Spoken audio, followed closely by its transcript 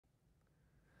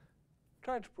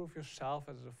try to prove yourself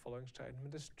whether the following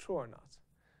statement is true or not.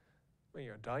 When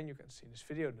you're done, you can see in this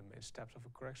video the main steps of a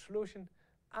correct solution,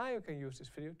 and you can use this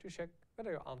video to check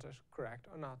whether your answer is correct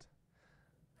or not.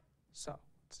 So,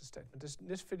 what's the statement? In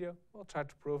this video, we'll try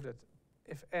to prove that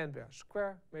if A and B are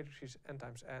square matrices n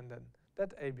times n, then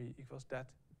that AB equals that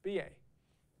BA.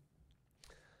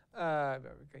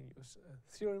 Where we can use a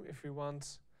theorem if we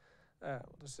want.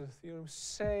 What does the theorem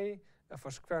say?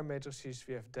 For square matrices,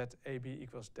 we have that AB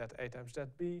equals that A times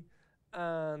that B,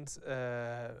 and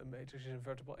a matrix is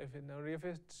invertible if and only if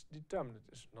its determinant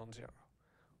is non-zero.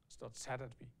 It's not said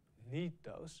that we need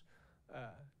those,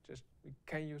 just we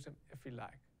can use them if we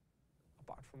like.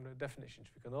 Apart from the definitions,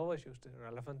 we can always use the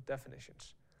relevant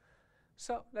definitions.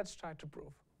 So let's try to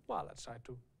prove. Well, let's try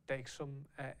to take some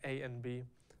A and B.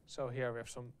 So here we have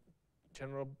some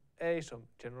general A, some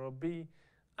general B,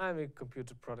 and we compute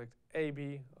the product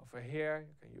AB over here.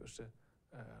 You can use the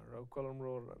row column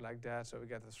rule like that. So we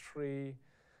get a 3,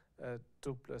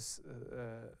 2 plus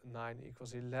 9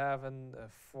 equals 11,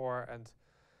 4 and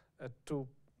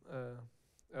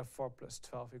 4 plus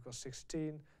 12 equals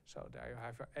 16. So there you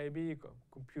have your AB. You can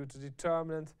compute the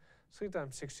determinant. 3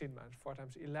 times 16 minus 4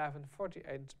 times 11.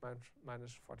 48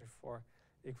 minus 44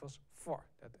 equals 4.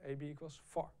 That AB equals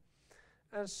 4.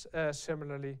 And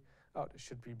similarly, this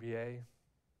should be BA.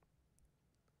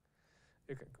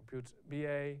 You can compute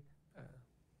BA.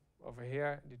 Over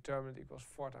here, determinant equals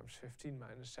 4 times 15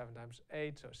 minus 7 times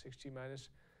 8. So 60 minus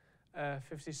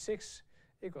 56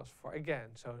 equals 4 again.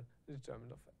 So the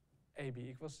determinant of AB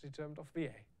equals the determinant of BA.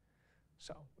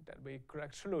 So that would be a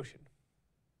correct solution.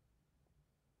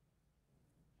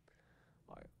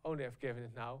 I only have given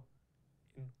it now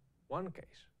in one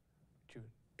case, but you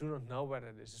do not know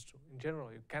whether this is true. In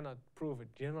general, you cannot prove a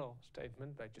general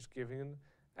statement by just giving an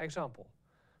example.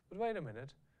 But wait a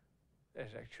minute,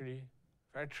 it's actually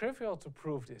very trivial to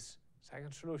prove this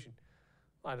second solution.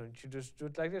 Why don't you just do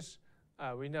it like this?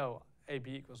 We know AB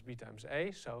equals B times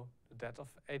A, so the that of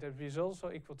A times B is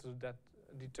also equal to that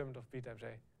determinant of B times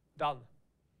A. Done.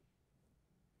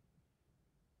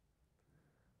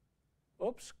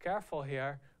 Oops, careful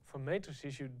here. For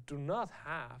matrices, you do not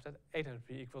have that A times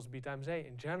B equals B times A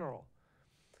in general.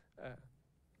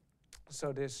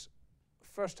 So this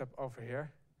first step over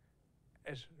here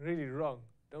is really wrong.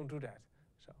 Don't do that.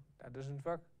 So that doesn't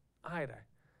work either.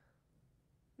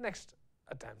 Next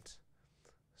attempt.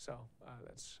 So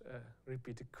let's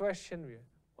repeat the question. We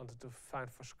wanted to find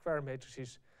for square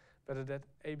matrices whether that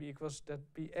AB equals that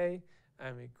BA,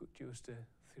 and we could use the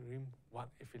theorem 1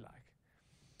 if we like.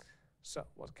 So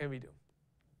what can we do?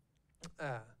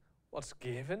 What's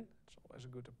given? It's always a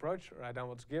good approach. Write down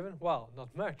what's given. Well,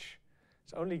 not much.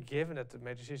 It's only given that the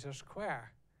matrices are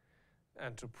square.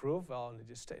 And to prove, well, only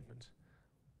this statement.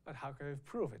 But how can we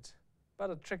prove it? Well,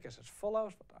 the trick is as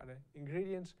follows. What are the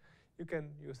ingredients? You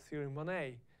can use theorem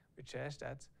 1a, which says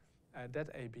that that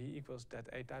AB equals that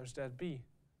A times that B,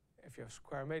 if you have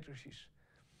square matrices.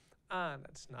 And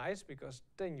that's nice, because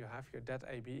then you have your that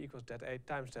AB equals that A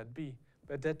times that B.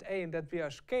 But that A and that B are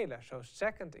scalars, so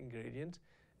second ingredient,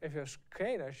 if you have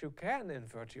scalars, you can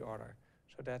invert the order.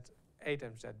 So that A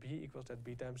times that B equals that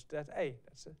B times that A.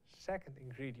 That's the second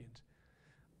ingredient.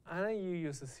 And then you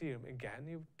use the theorem again.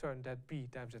 You turn that B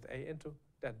times that A into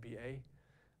that BA.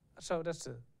 So that's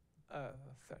the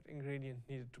third ingredient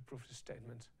needed to prove this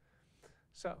statement.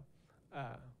 So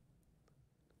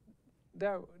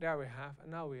there we have,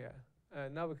 and now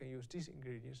we can use these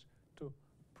ingredients to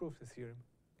prove the theorem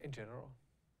in general.